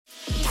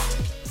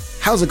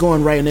How's it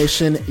going, Raya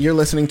Nation? You're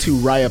listening to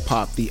Raya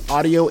Pop, the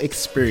audio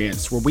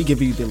experience, where we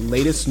give you the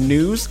latest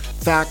news,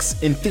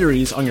 facts, and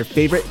theories on your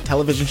favorite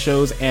television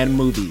shows and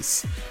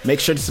movies. Make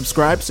sure to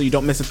subscribe so you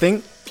don't miss a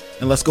thing,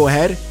 and let's go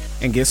ahead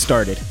and get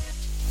started.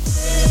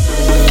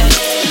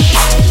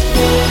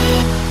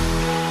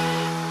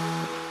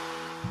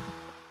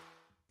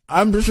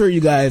 I'm sure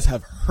you guys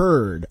have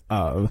heard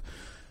of,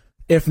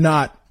 if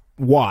not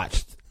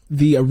watched,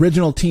 the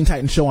original Teen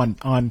Titans show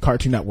on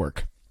Cartoon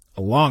Network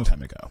a long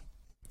time ago.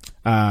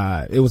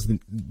 It was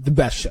the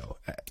best show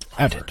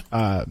ever.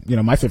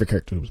 My favorite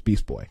character was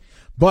Beast Boy.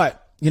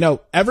 But,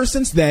 ever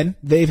since then,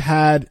 they've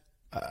had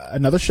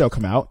another show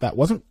come out that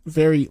wasn't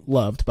very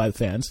loved by the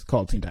fans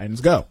called Teen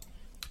Titans Go.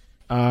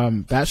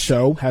 That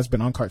show has been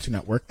on Cartoon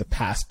Network the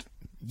past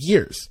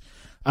years.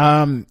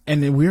 And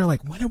then we were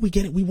like, when are we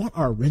getting, we want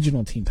our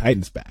original Teen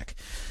Titans back.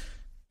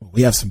 Well,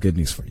 we have some good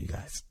news for you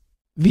guys.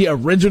 The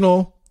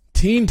original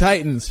Teen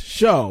Titans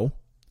show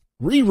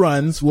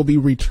reruns will be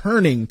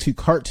returning to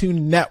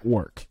Cartoon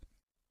Network.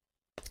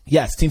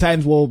 Yes, Teen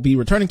Titans will be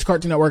returning to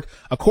Cartoon Network.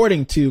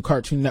 According to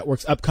Cartoon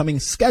Network's upcoming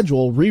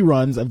schedule,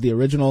 reruns of the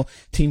original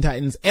Teen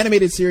Titans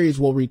animated series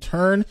will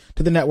return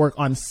to the network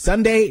on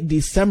Sunday,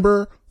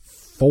 December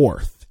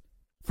 4th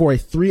for a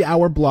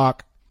 3-hour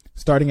block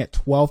starting at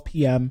 12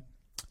 p.m.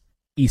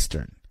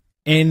 Eastern.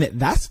 And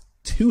that's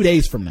 2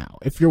 days from now.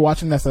 If you're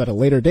watching this at a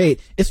later date,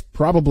 it's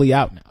probably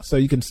out now. So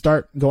you can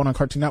start going on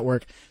Cartoon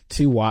Network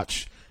to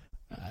watch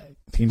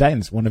Teen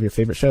Titans, one of your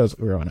favorite shows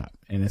growing up,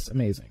 and it's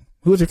amazing.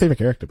 Who was your favorite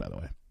character, by the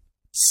way?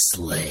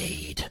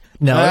 Slade.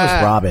 No, it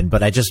was Robin,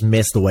 but I just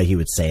miss the way he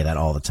would say that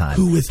all the time.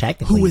 Who is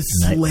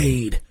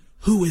Slade?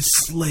 Who is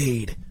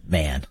Slade?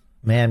 Man.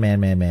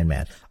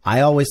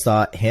 I always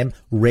thought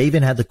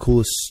Raven had the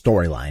coolest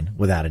storyline,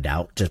 without a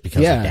doubt, just because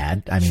of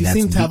Dad. I mean, she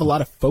seemed to have a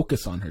lot of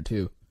focus on her,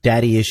 too.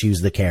 Daddy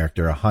issues the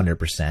character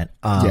 100%.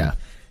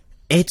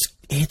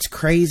 It's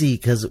crazy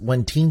because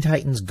when Teen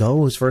Titans Go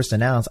was first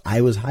announced,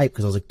 I was hyped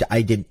because I was like,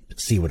 I didn't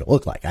see what it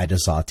looked like. I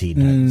just saw Teen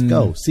Titans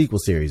Go sequel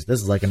series.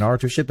 This is like an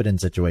Naruto Shippuden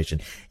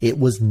situation. It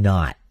was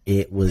not.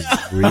 It was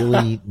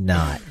really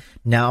not.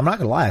 Now, I'm not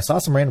going to lie. I saw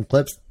some random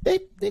clips. They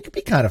could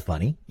be kind of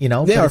funny, They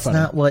are funny.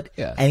 Not what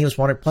any of us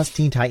wanted. Plus,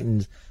 Teen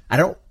Titans,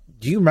 do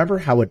you remember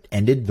how it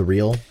ended, the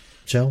real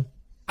show?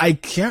 I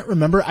can't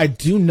remember. I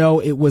do know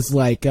it was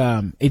like,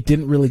 it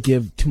didn't really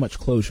give too much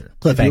closure.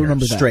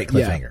 Cliffhanger. Straight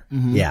cliffhanger.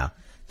 Yeah. Mm-hmm.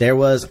 There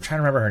was, I'm trying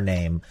to remember her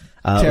name.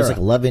 It was like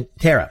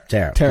Tara.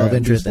 Love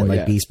interest, and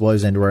like Beast Boy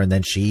was into her, and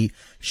then she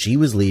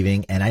was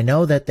leaving. And I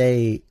know that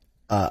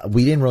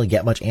we didn't really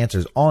get much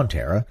answers on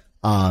Tara.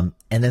 And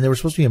then there was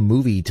supposed to be a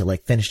movie to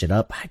like finish it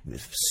up. I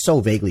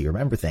so vaguely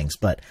remember things,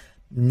 but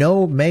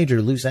no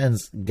major loose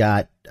ends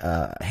got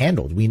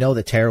handled. We know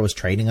that Tara was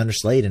trading under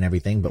Slade and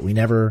everything, but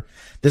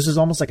this is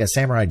almost like a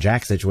Samurai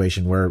Jack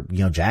situation where,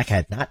 Jack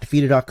had not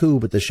defeated Aku,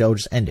 but the show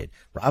just ended.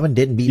 Robin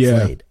didn't beat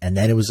Slade, and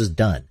then it was just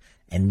done.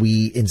 And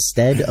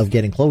instead of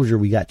getting closure,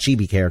 we got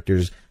chibi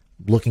characters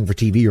looking for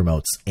TV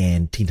remotes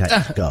in Teen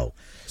Titans Go.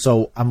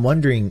 So I'm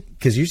wondering,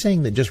 because you're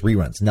saying that just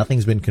reruns,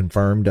 nothing's been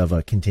confirmed of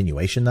a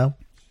continuation though?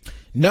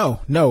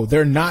 No,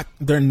 they're not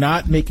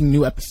making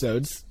new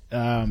episodes.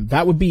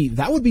 That would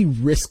be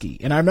risky.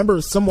 And I remember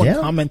someone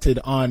commented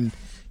on,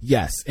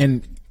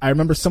 and I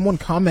remember someone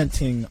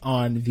commenting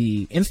on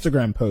the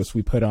Instagram post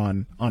we put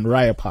on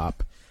Raya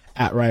Pop,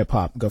 at Raya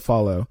Pop, go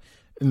follow.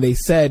 And they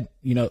said,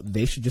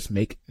 they should just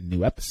make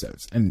new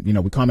episodes. And,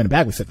 we commented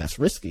back, we said that's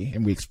risky.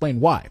 And we explained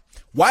why.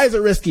 Why is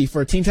it risky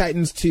for Teen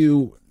Titans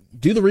to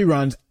do the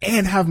reruns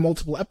and have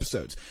multiple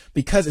episodes?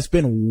 Because it's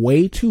been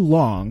way too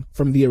long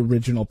from the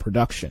original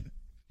production.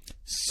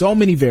 So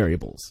many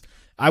variables.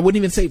 I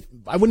wouldn't even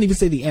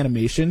say the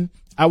animation.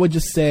 I would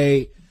just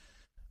say,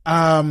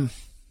 the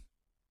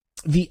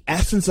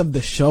essence of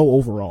the show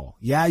overall.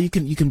 Yeah, you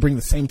can bring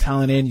the same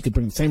talent in, you can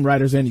bring the same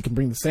writers in, you can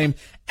bring the same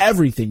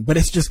everything, but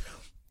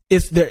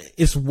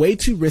it's way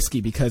too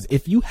risky, because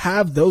if you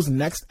have those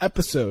next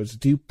episodes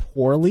do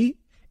poorly,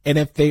 and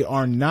if they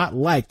are not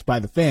liked by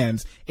the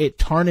fans, it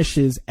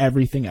tarnishes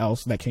everything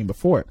else that came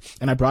before it.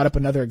 And I brought up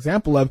another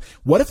example of,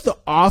 what if The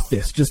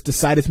Office just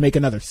decided to make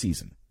another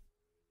season?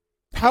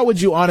 How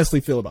would you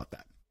honestly feel about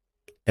that?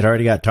 It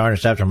already got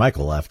tarnished after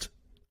Michael left.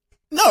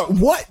 No,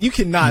 what? You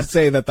cannot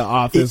say that The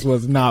Office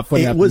was not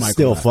funny. It was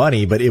still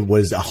funny, but it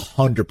was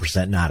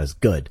 100% not as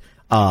good.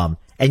 And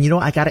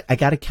I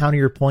gotta counter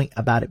your point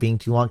about it being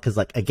too long, because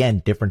like,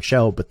 again, different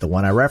show, but the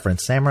one I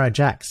referenced, Samurai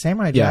Jack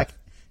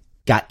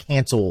got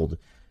canceled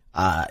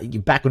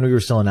back when we were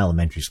still in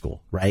elementary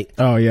school, right?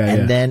 Oh yeah.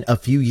 And then a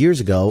few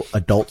years ago,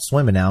 Adult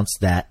Swim announced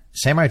that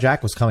Samurai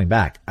Jack was coming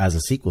back as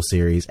a sequel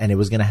series, and it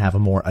was going to have a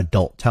more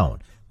adult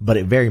tone, but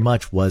it very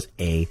much was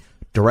a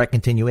direct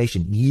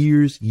continuation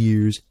years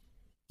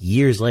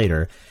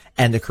later.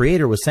 And the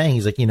creator was saying,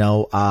 he's like,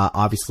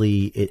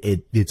 obviously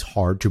it's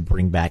hard to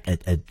bring back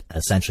a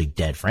essentially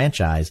dead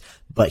franchise,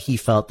 but he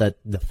felt that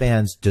the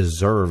fans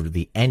deserved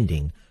the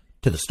ending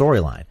to the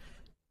storyline.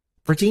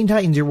 For Teen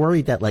Titans, you're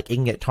worried that like it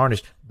can get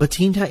tarnished, but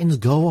Teen Titans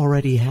Go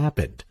already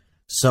happened.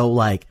 So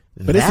like,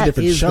 but it's a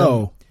different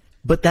show.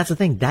 But that's the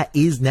thing. That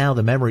is now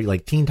the memory.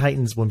 Like Teen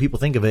Titans, when people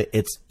think of it,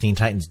 it's Teen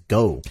Titans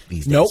Go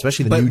these days,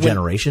 especially the new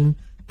generation.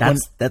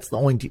 That's the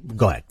only.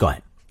 Go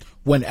ahead.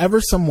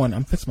 Whenever someone,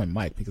 I'm fixing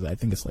my mic because I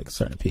think it's like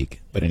starting to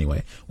peak. But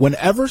anyway,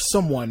 whenever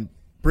someone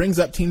brings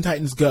up Teen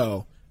Titans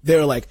Go,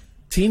 they're like,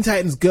 Teen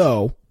Titans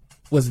Go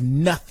was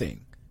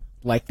nothing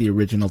like the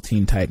original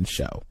Teen Titans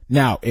show.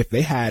 Now, if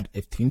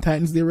Teen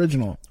Titans the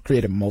original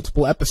created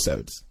multiple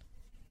episodes,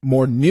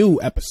 more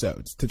new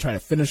episodes to try to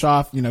finish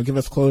off, give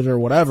us closure or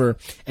whatever,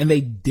 and they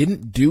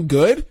didn't do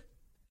good,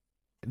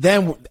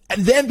 then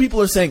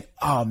people are saying,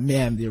 oh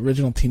man, the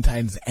original Teen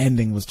Titans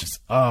ending was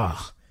just,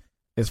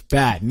 it's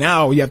bad.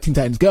 Now you have Teen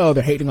Titans Go,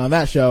 they're hating on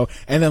that show,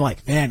 and then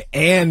like, man,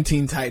 and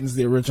Teen Titans,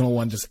 the original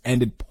one, just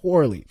ended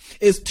poorly.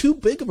 It's too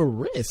big of a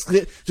risk.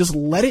 Just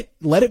let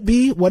it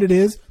be what it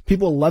is.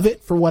 People love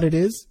it for what it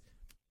is,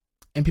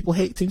 and people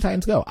hate Teen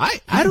Titans Go. I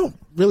don't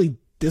really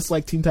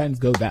dislike Teen Titans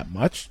Go that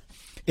much.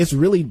 It's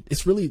really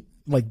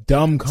like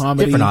dumb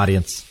comedy. Different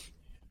audience.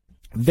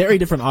 Very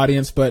different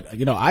audience, but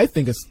I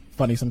think it's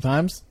funny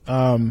sometimes.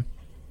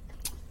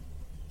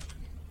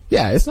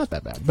 Yeah, it's not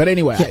that bad. But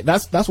anyway,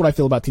 that's what I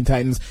feel about Teen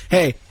Titans.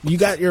 Hey, you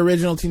got your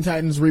original Teen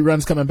Titans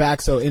reruns coming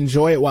back, so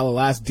enjoy it while it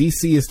lasts.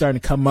 DC is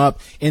starting to come up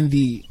in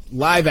the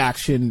live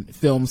action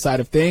film side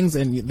of things,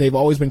 and they've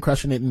always been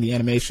crushing it in the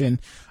animation.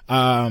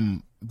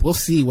 We'll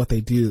see what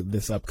they do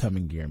this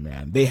upcoming year,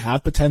 man. They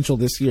have potential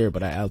this year,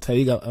 but I'll tell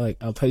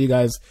you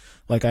guys,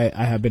 like I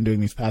have been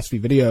doing these past few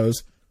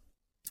videos,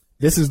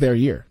 this is their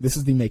year. This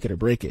is the make it or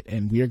break it,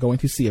 and we are going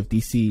to see if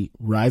DC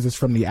rises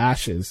from the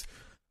ashes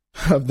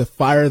of the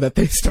fire that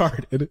they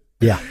started.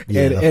 Yeah,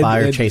 the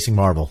fire chasing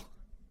Marvel.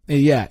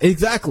 Yeah,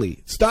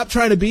 exactly. Stop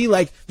trying to be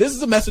like, this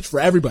is a message for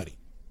everybody.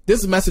 This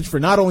is a message for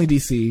not only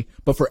DC,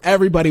 but for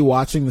everybody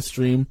watching the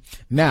stream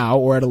now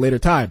or at a later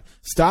time.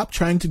 Stop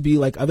trying to be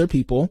like other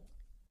people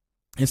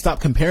and stop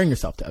comparing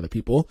yourself to other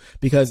people,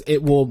 because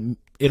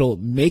it'll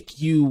make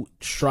you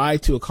try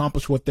to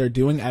accomplish what they're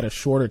doing at a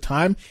shorter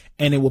time,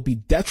 and it will be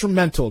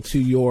detrimental to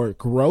your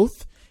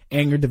growth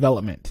and your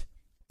development.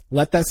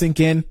 Let that sink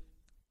in.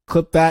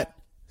 Clip that,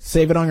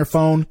 save it on your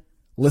phone,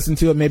 listen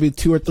to it maybe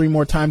 2 or 3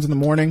 more times in the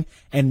morning,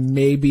 and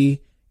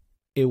maybe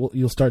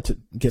you'll start to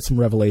get some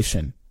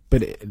revelation.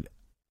 But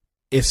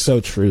it's so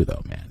true,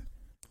 though, man.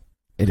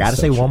 Gotta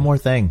say one more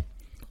thing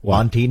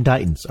on Teen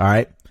Titans, all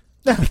right?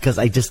 Because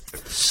I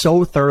just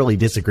so thoroughly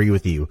disagree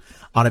with you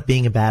on it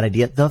being a bad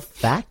idea. The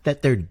fact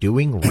that they're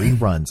doing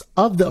reruns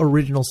of the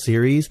original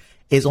series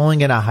is only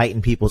going to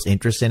heighten people's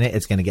interest in it.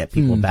 It's going to get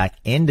people back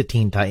into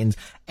Teen Titans.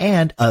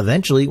 And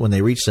eventually, when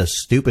they reach the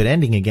stupid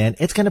ending again,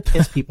 it's going to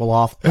piss people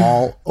off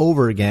all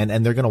over again,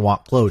 and they're going to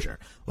want closure.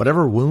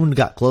 Whatever wound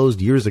got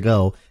closed years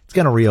ago, it's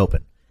going to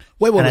reopen.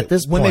 Wait, at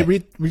this point, when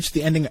they reach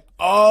the ending,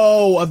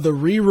 of the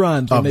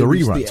reruns. Of the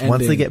reruns.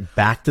 Once they get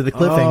back to the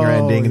cliffhanger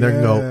ending, they're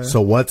going to go, so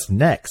what's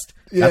next?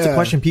 Yeah. That's a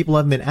question people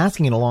haven't been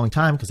asking in a long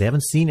time because they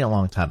haven't seen it in a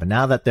long time. But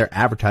now that they're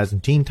advertising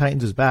Teen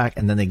Titans is back,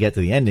 and then they get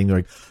to the ending, they're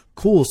like,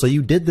 cool, so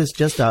you did this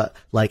just to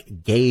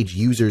like gauge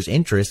users'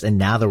 interest, and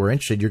now that we're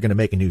interested, you're going to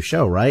make a new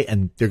show, right?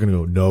 And they're going to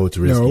go, no, it's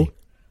risky.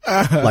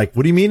 No. Like,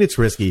 what do you mean it's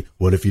risky?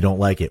 What if you don't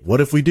like it? What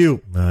if we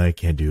do? I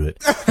can't do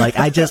it. Like,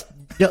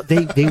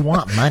 they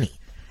want money.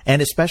 And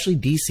especially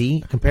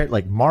DC, compared,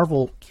 like,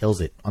 Marvel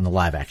kills it on the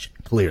live action.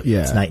 Clearly,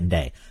 it's night and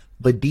day.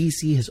 But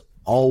DC has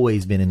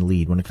always been in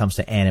lead when it comes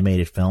to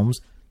animated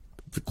films,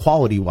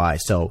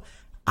 quality-wise. So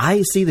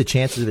I see the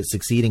chances of it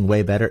succeeding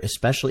way better,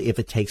 especially if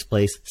it takes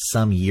place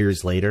some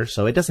years later.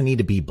 So it doesn't need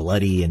to be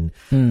bloody and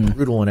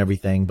brutal and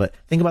everything. But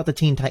think about the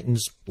Teen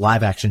Titans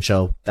live action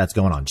show that's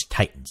going on, just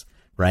Titans,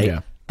 right?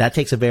 Yeah. That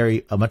takes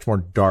a much more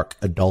dark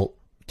adult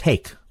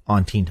take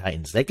on Teen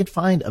Titans. They could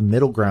find a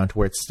middle ground to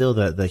where it's still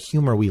the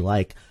humor we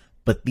like,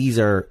 but these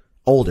are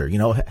older.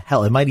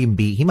 Hell, it might even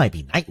be, he might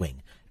be Nightwing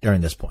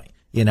during this point.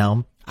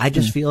 I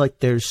just feel like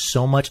there's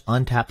so much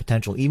untapped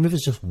potential, even if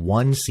it's just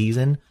one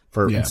season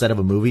instead of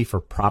a movie for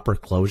proper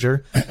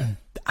closure.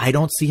 I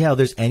don't see how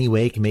there's any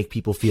way it can make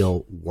people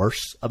feel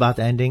worse about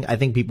the ending. I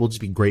think people will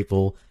just be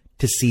grateful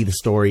to see the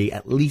story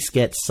at least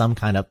get some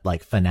kind of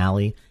like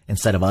finale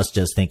instead of us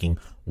just thinking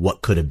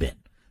what could have been.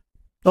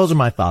 Those are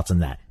my thoughts on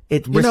that.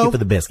 It's risky for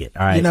the biscuit.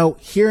 All right.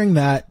 Hearing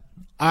that,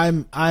 I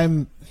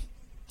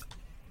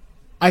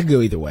could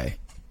go either way.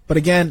 But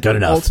again,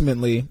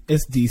 ultimately,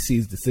 it's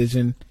DC's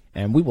decision,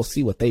 and we will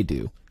see what they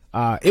do.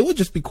 It would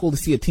just be cool to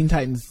see a Teen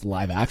Titans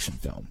live action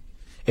film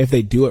if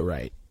they do it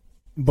right.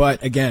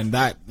 But again,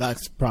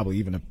 that's probably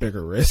even a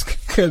bigger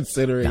risk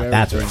considering everything.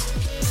 That's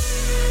right.